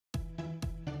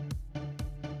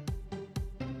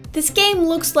This game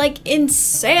looks like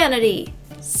insanity.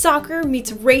 Soccer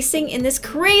meets racing in this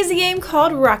crazy game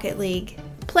called Rocket League.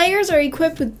 Players are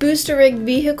equipped with booster rigged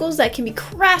vehicles that can be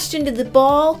crashed into the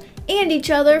ball and each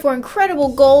other for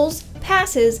incredible goals,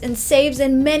 passes, and saves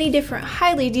in many different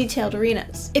highly detailed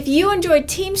arenas. If you enjoy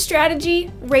team strategy,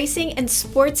 racing, and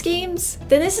sports games,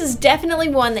 then this is definitely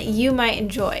one that you might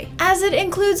enjoy, as it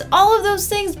includes all of those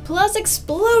things plus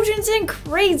explosions and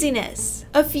craziness.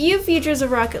 A few features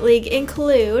of Rocket League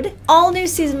include all new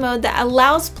season mode that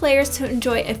allows players to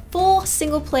enjoy a full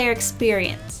single player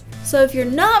experience. So if you're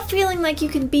not feeling like you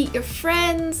can beat your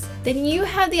friends, then you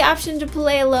have the option to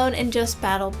play alone and just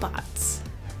battle bots,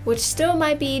 which still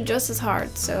might be just as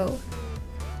hard. So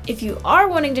if you are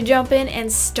wanting to jump in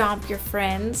and stomp your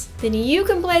friends, then you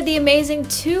can play the amazing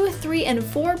 2, 3, and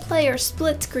 4 player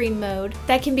split screen mode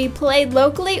that can be played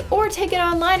locally or take it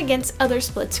online against other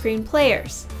split screen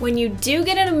players. When you do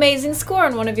get an amazing score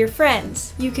on one of your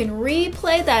friends, you can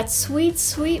replay that sweet,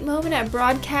 sweet moment at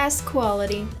broadcast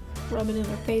quality, rub it in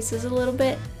their faces a little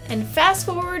bit, and fast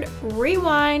forward,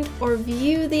 rewind, or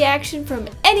view the action from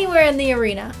anywhere in the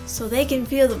arena so they can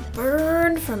feel the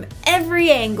burn from every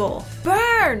angle.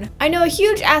 Burn! I know a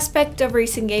huge aspect of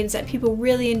racing games that people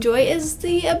really enjoy is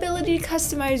the ability to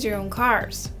customize your own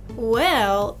cars.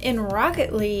 Well, in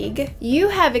Rocket League, you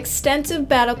have extensive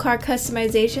battle car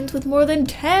customizations with more than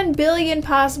 10 billion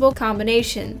possible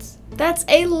combinations. That's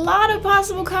a lot of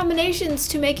possible combinations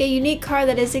to make a unique car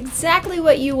that is exactly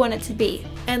what you want it to be.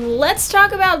 And let's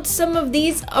talk about some of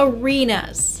these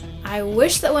arenas. I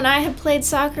wish that when I had played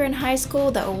soccer in high school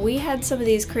that we had some of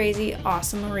these crazy,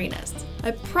 awesome arenas.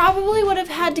 I probably would have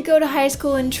had to go to high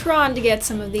school in Tron to get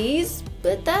some of these,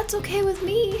 but that's okay with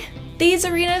me. These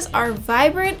arenas are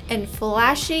vibrant and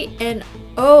flashy and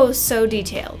oh so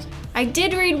detailed. I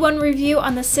did read one review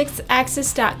on the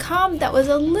sixthaxis.com that was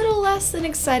a little less than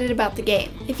excited about the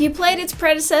game. If you played its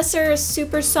predecessor,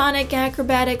 supersonic,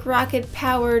 acrobatic,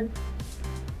 rocket-powered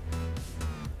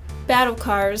battle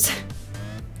cars,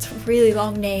 it's a really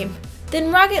long name, then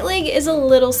Rocket League is a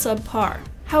little subpar.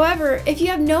 However, if you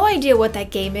have no idea what that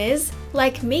game is,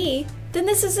 like me, then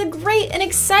this is a great and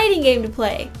exciting game to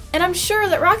play, and I'm sure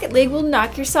that Rocket League will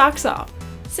knock your socks off.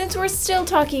 Since we're still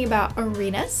talking about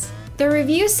arenas, the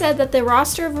review said that the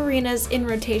roster of arenas in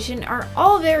rotation are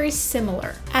all very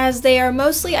similar, as they are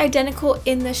mostly identical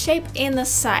in the shape and the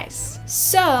size.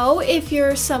 So if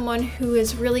you're someone who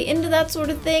is really into that sort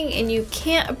of thing and you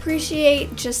can't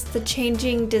appreciate just the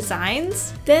changing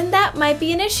designs, then that might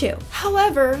be an issue.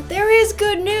 However, there is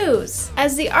good news,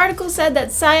 as the article said that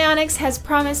Psyonix has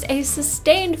promised a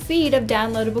sustained feed of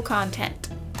downloadable content.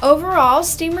 Overall,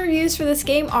 Steam reviews for this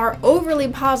game are overly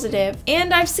positive,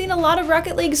 and I've seen a lot of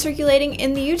Rocket League circulating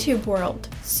in the YouTube world.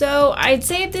 So I'd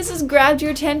say if this has grabbed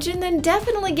your attention, then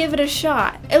definitely give it a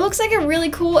shot. It looks like a really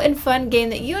cool and fun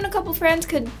game that you and a couple friends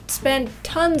could spend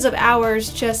tons of hours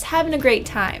just having a great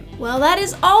time. Well, that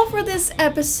is all for this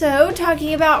episode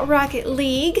talking about Rocket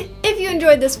League. If you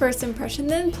enjoyed this first impression,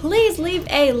 then please leave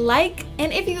a like,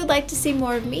 and if you would like to see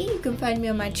more of me, you can find me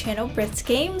on my channel, BRITTS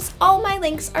Games. All my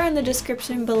links are in the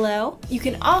description below. You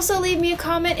can also leave me a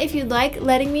comment if you'd like,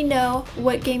 letting me know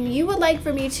what game you would like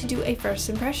for me to do a first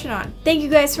impression on. Thank you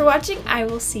guys for watching. I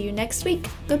will see you next week.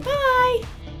 Goodbye!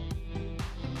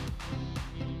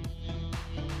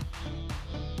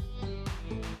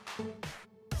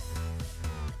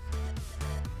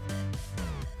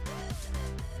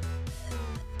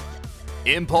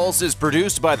 Impulse is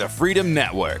produced by the Freedom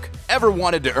Network. Ever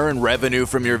wanted to earn revenue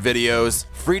from your videos?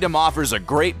 Freedom offers a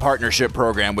great partnership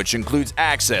program which includes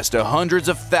access to hundreds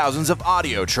of thousands of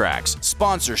audio tracks,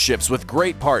 sponsorships with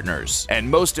great partners, and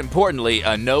most importantly,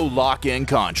 a no lock-in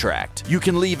contract. You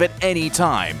can leave at any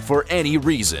time for any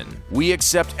reason. We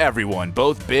accept everyone,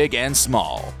 both big and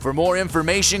small. For more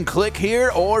information, click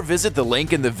here or visit the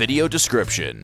link in the video description.